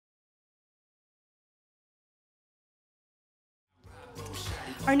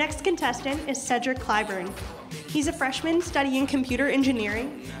Our next contestant is Cedric Clyburn. He's a freshman studying computer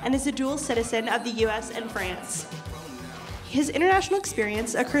engineering and is a dual citizen of the US and France. His international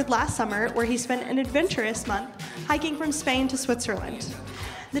experience occurred last summer, where he spent an adventurous month hiking from Spain to Switzerland.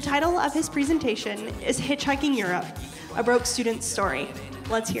 The title of his presentation is Hitchhiking Europe, a broke student's story.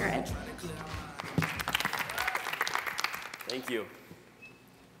 Let's hear it. Thank you.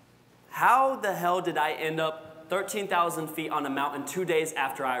 How the hell did I end up 13,000 feet on a mountain 2 days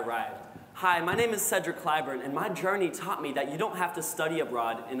after I arrived? Hi, my name is Cedric Clyburn, and my journey taught me that you don't have to study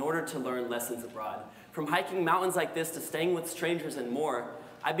abroad in order to learn lessons abroad. From hiking mountains like this to staying with strangers and more,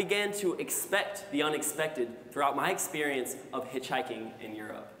 I began to expect the unexpected throughout my experience of hitchhiking in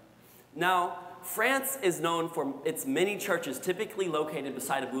Europe. Now, France is known for its many churches typically located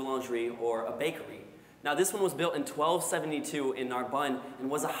beside a boulangerie or a bakery. Now, this one was built in 1272 in Narbonne and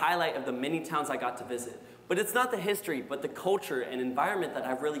was a highlight of the many towns I got to visit. But it's not the history, but the culture and environment that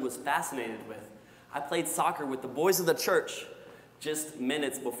I really was fascinated with. I played soccer with the boys of the church just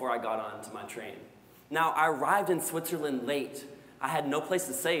minutes before I got onto my train. Now, I arrived in Switzerland late. I had no place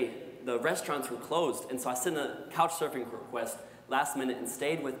to stay. The restaurants were closed, and so I sent a couch surfing request last minute and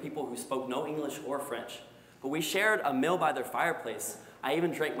stayed with people who spoke no English or French. But we shared a meal by their fireplace. I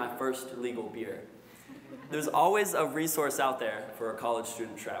even drank my first legal beer. There's always a resource out there for a college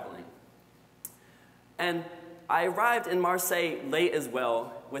student traveling. And I arrived in Marseille late as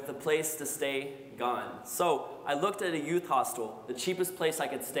well, with a place to stay gone. So I looked at a youth hostel. The cheapest place I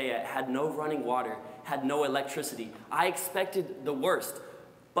could stay at had no running water, had no electricity. I expected the worst,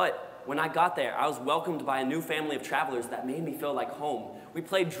 but when I got there, I was welcomed by a new family of travelers that made me feel like home. We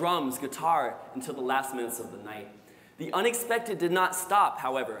played drums, guitar, until the last minutes of the night. The unexpected did not stop,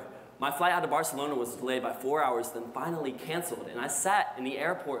 however. My flight out of Barcelona was delayed by 4 hours, then finally canceled, and I sat in the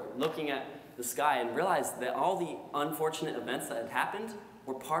airport looking at the sky and realized that all the unfortunate events that had happened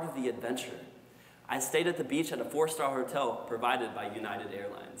were part of the adventure. I stayed at the beach at a 4-star hotel provided by United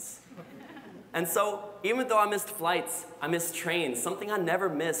Airlines. And so, even though I missed flights, I missed trains, something I never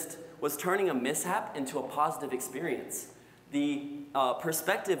missed was turning a mishap into a positive experience. The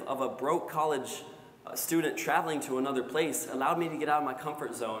perspective of a broke college student traveling to another place allowed me to get out of my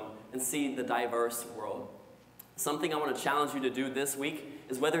comfort zone and see the diverse world. Something I want to challenge you to do this week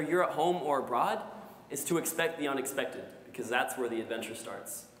is, whether you're at home or abroad, is to expect the unexpected, because that's where the adventure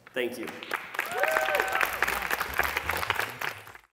starts. Thank you.